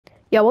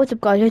Yo, what's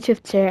up guys, it's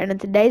Fifth here, and in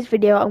today's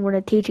video I'm going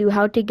to teach you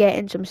how to get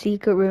in some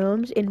secret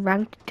rooms in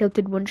Ranked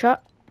Tilted One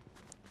Shot.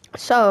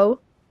 So,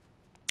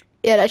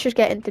 yeah, let's just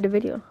get into the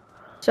video.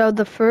 So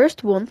the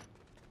first one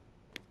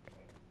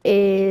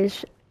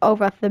is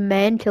over at the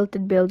main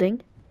Tilted building.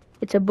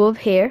 It's above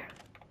here.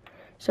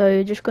 So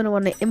you're just going to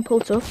want to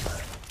impulse up.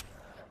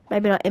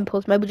 Maybe not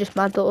impulse, maybe just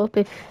mantle up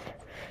if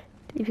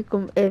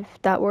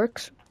that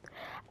works.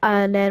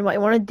 And then what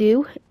you want to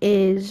do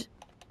is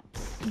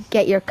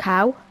get your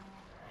cow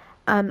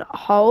and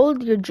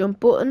hold your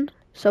jump button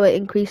so it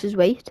increases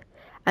weight,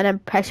 and then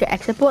press your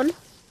exit button.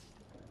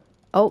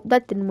 Oh,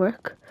 that didn't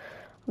work.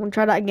 I'm gonna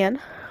try that again.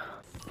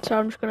 So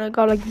I'm just gonna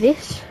go like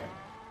this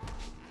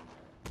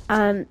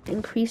and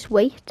increase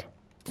weight,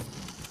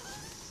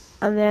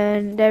 and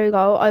then there we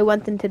go. I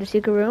went into the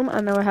secret room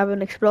and now I have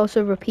an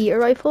explosive repeater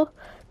rifle.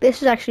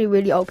 This is actually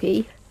really OP.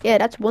 Yeah,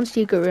 that's one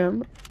secret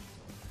room.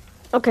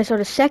 Okay, so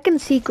the second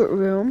secret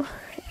room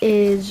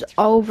is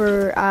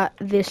over at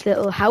this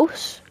little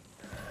house,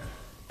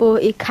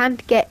 but you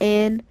can't get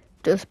in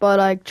just by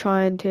like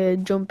trying to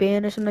jump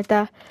in or something like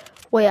that.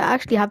 What you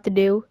actually have to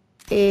do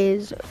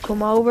is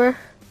come over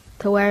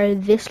to where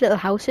this little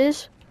house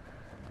is,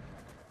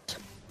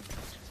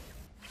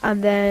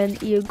 and then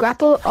you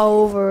grapple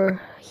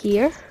over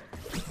here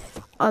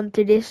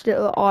onto this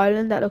little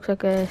island that looks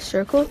like a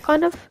circle,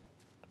 kind of.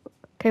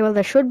 Okay, well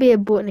there should be a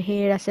button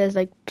here that says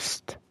like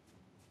psst.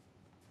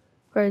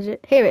 Where is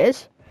it? Here it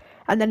is.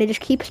 And then you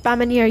just keep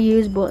spamming your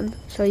use button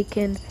so you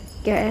can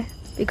get it,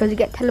 because you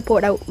get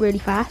teleported out really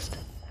fast.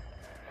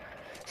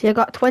 So I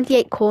got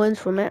 28 coins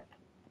from it.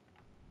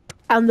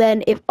 And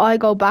then if I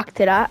go back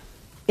to that,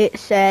 it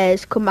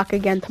says come back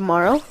again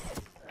tomorrow.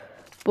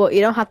 But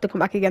you don't have to come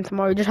back again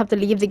tomorrow. You just have to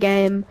leave the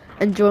game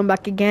and join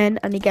back again,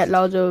 and you get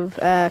loads of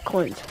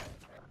coins.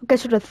 Okay,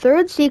 so the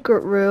third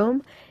secret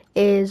room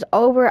is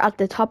over at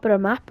the top of the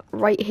map,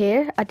 right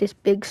here at this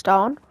big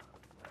stone.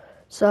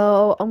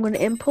 So I'm going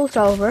to impulse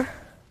over.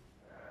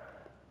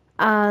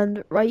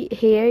 And right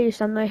here, you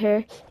stand right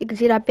here, you can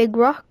see that big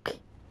rock.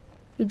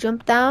 You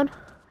jump down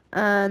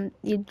and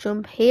you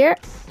jump here.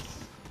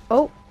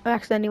 Oh, I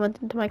accidentally went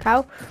into my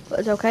cow, but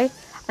it's okay.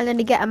 And then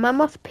you get a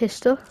mammoth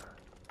pistol,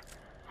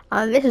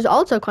 and this is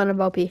also kind of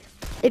OP.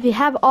 If you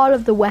have all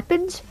of the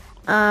weapons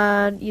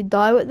and you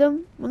die with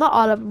them, well, not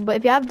all of them, but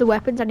if you have the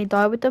weapons and you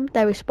die with them,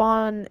 they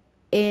respawn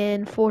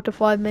in 4 to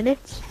 5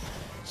 minutes.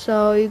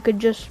 So you could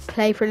just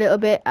play for a little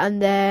bit and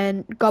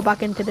then go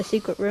back into the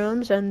secret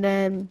rooms, and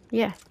then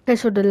yeah. Okay,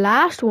 so the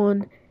last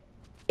one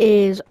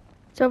is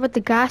it's over at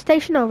the gas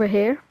station over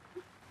here.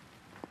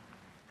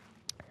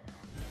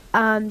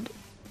 And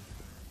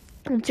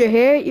once you're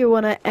here, you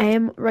want to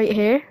aim right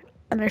here,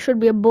 and there should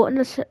be a button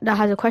that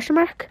has a question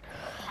mark,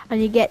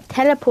 and you get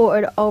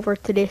teleported over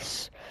to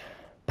this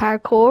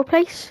parkour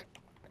place.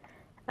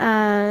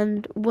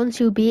 And once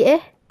you beat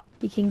it,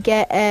 you can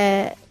get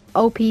a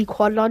OP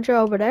quad launcher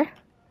over there.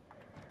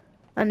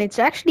 And it's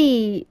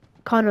actually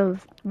kind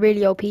of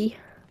really OP,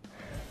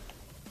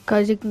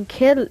 because you can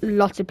kill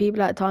lots of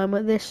people at a time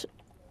with this.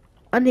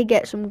 And you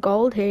get some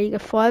gold here. You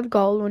get 5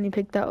 gold when you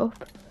pick that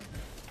up.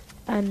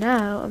 And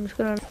now I'm just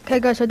gonna... Okay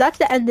guys, so that's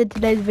the end of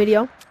today's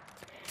video.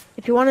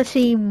 If you want to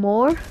see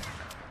more,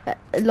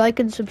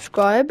 like and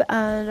subscribe,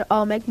 and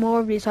I'll make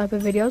more of these type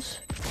of videos.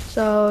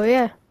 So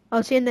yeah,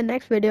 I'll see you in the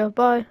next video.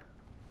 Bye.